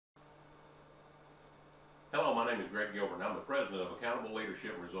My name is Gilbert, and I'm the president of Accountable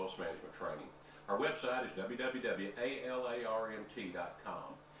Leadership and Results Management Training. Our website is www.alarmt.com,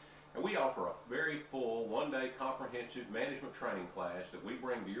 and we offer a very full one-day comprehensive management training class that we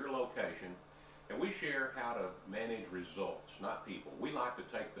bring to your location, and we share how to manage results, not people. We like to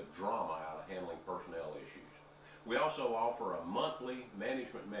take the drama out of handling personnel issues. We also offer a monthly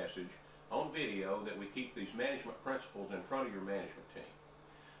management message on video that we keep these management principles in front of your management team.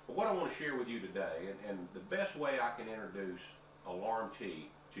 But what I want to share with you today, and the best way I can introduce Alarm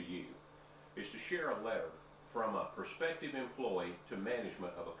T to you, is to share a letter from a prospective employee to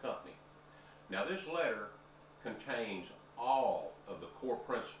management of a company. Now, this letter contains all of the core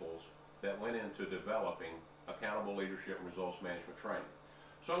principles that went into developing accountable leadership and results management training.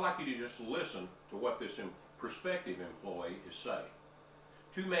 So I'd like you to just listen to what this prospective employee is saying.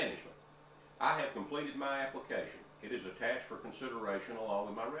 To management, I have completed my application. It is attached for consideration along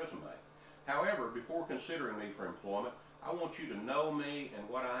with my resume. However, before considering me for employment, I want you to know me and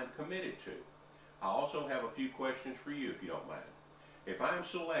what I am committed to. I also have a few questions for you if you don't mind. If I am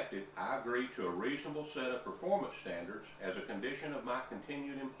selected, I agree to a reasonable set of performance standards as a condition of my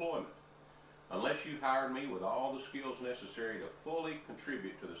continued employment. Unless you hired me with all the skills necessary to fully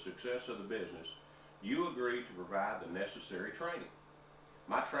contribute to the success of the business, you agree to provide the necessary training.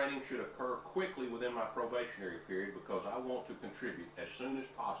 My training should occur quickly within my probationary period because I want to contribute as soon as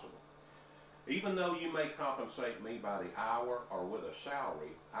possible. Even though you may compensate me by the hour or with a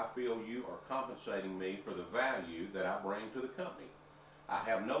salary, I feel you are compensating me for the value that I bring to the company. I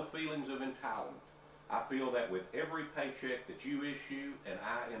have no feelings of entitlement. I feel that with every paycheck that you issue and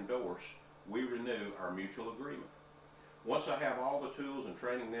I endorse, we renew our mutual agreement. Once I have all the tools and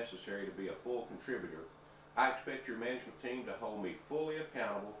training necessary to be a full contributor, I expect your management team to hold me fully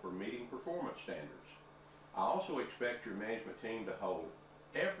accountable for meeting performance standards. I also expect your management team to hold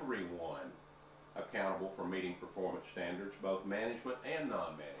everyone accountable for meeting performance standards, both management and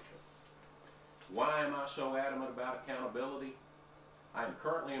non-management. Why am I so adamant about accountability? I am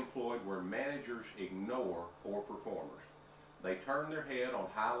currently employed where managers ignore poor performers. They turn their head on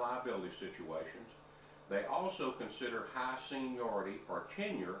high liability situations. They also consider high seniority or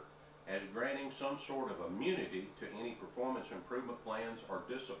tenure as granting some sort of immunity to any performance improvement plans or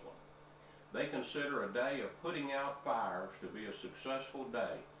discipline. They consider a day of putting out fires to be a successful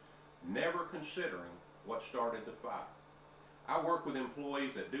day, never considering what started the fire. I work with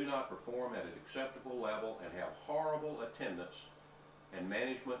employees that do not perform at an acceptable level and have horrible attendance, and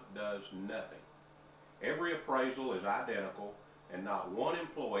management does nothing. Every appraisal is identical, and not one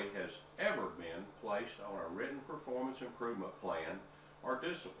employee has ever been placed on a written performance improvement plan or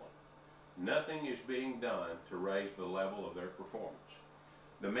discipline. Nothing is being done to raise the level of their performance.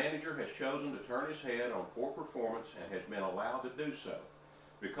 The manager has chosen to turn his head on poor performance and has been allowed to do so.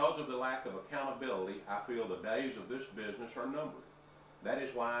 Because of the lack of accountability, I feel the days of this business are numbered. That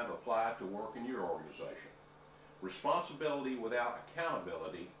is why I've applied to work in your organization. Responsibility without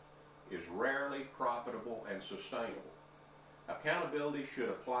accountability is rarely profitable and sustainable. Accountability should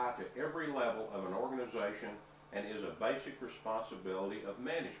apply to every level of an organization and is a basic responsibility of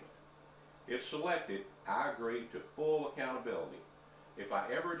management. If selected, I agree to full accountability. If I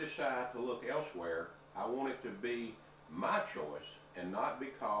ever decide to look elsewhere, I want it to be my choice and not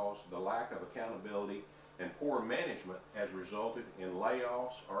because the lack of accountability and poor management has resulted in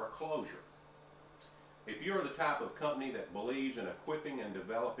layoffs or a closure. If you're the type of company that believes in equipping and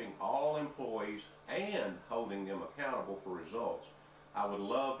developing all employees and holding them accountable for results, I would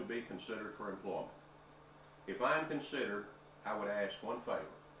love to be considered for employment. If I'm considered, I would ask one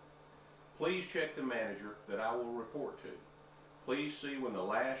favor. Please check the manager that I will report to. Please see when the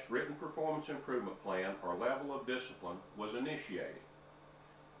last written performance improvement plan or level of discipline was initiated.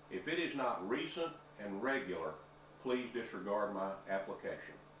 If it is not recent and regular, please disregard my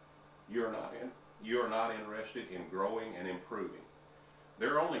application. You are not interested in growing and improving.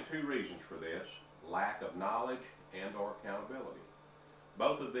 There are only two reasons for this: lack of knowledge and/or accountability.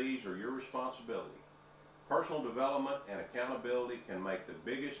 Both of these are your responsibility. Personal development and accountability can make the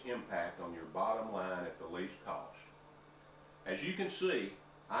biggest impact on your bottom line at the least cost. As you can see,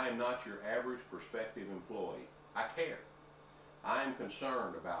 I am not your average prospective employee. I care. I am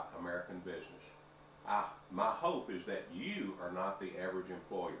concerned about American business. My hope is that you are not the average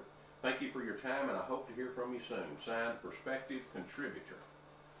employer. Thank you for your time, and I hope to hear from you soon. Signed, Prospective Contributor.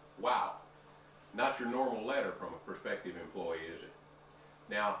 Wow, not your normal letter from a prospective employee, is it?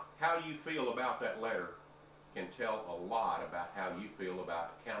 Now, how you feel about that letter can tell a lot about how you feel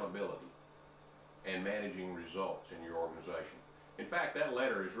about accountability and managing results in your organization. In fact, that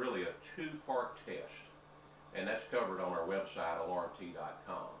letter is really a two-part test, and that's covered on our website,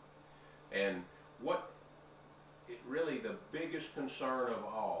 alarmt.com. And what really the biggest concern of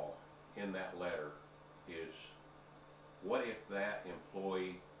all in that letter is, what if that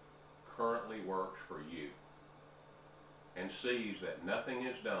employee currently works for you and sees that nothing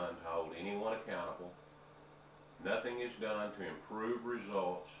is done to hold anyone accountable, nothing is done to improve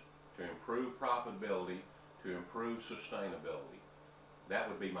results, to improve profitability, to improve sustainability? That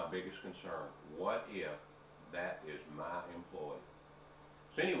would be my biggest concern. What if that is my employee?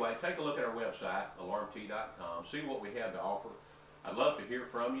 So anyway, take a look at our website, alarmt.com, see what we have to offer. I'd love to hear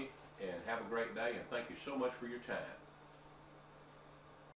from you, and have a great day, and thank you so much for your time.